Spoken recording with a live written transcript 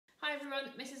Hi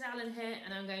everyone, Mrs. Allan here,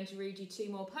 and I'm going to read you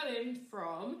two more poems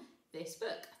from this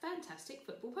book, Fantastic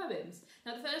Football Poems.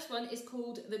 Now the first one is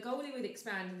called The Goalie with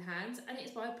Expanding Hands, and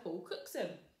it's by Paul Cookson.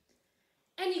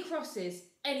 Any crosses,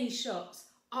 any shots,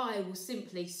 I will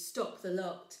simply stop the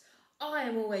lot. I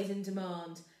am always in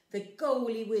demand, the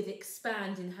goalie with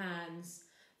expanding hands.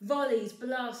 Volleys,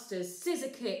 blasters, scissor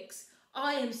kicks,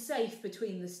 I am safe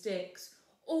between the sticks.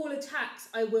 All attacks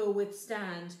I will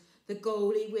withstand, the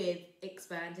goalie with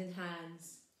expanding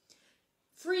hands.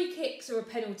 Free kicks or a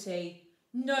penalty,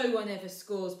 no one ever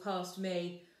scores past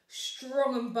me.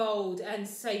 Strong and bold and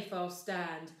safe I'll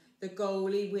stand, the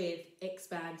goalie with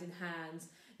expanding hands.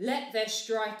 Let their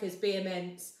strikers be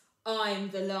immense, I'm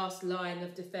the last line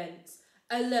of defence.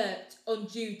 Alert, on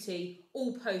duty,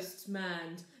 all posts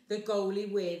manned, the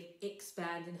goalie with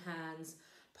expanding hands.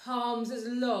 Palms as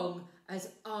long as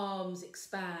arms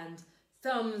expand,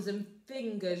 thumbs and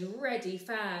fingers ready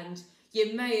fanned.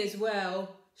 You may as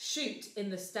well shoot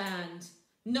in the stand.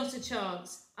 Not a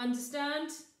chance, understand?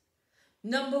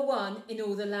 Number one in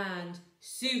all the land,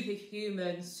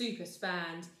 superhuman, super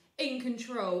spanned, in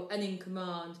control and in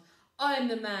command. I'm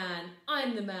the man,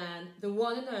 the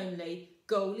one and only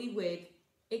goalie with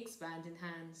expanding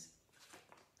hands.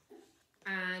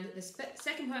 And the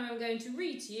second poem I'm going to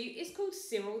read to you is called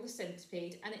Cyril the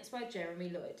Centipede, and it's by Jeremy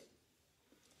Lloyd.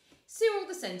 Cyril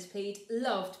the Centipede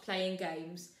loved playing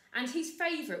games, and his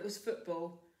favourite was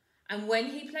football. And when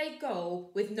he played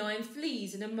goal with 9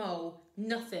 fleas and a mole,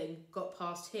 nothing got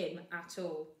past him at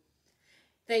all.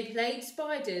 They played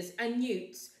spiders and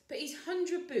newts, but his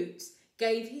 100 boots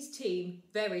gave his team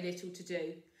very little to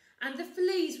do. And the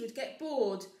fleas would get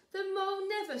bored, the mole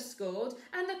never scored,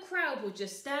 and the crowd would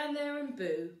just stand there and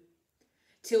boo.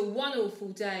 Till one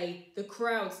awful day, the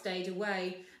crowd stayed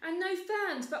away, and no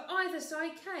fans for either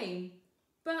side came.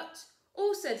 But,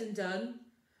 all said and done,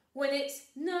 when it's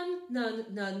none,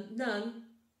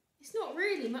 it's not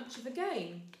really much of a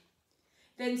game.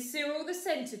 Then Cyril the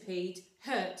Centipede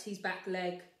hurt his back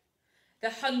leg, the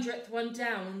 100th one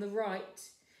down on the right,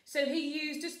 so he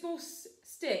used a small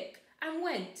stick and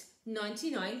went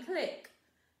 99 click.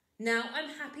 Now I'm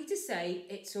happy to say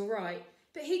it's all right,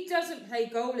 but he doesn't play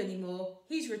goal anymore.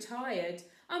 He's retired,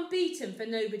 unbeaten for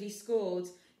nobody scored.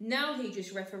 Now he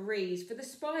just referees for the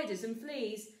spiders and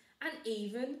fleas, and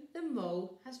even the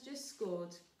mole has just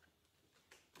scored.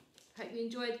 Hope you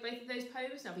enjoyed both of those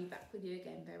poems, and I'll be back with you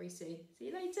again very soon. See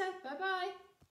you later. Bye bye.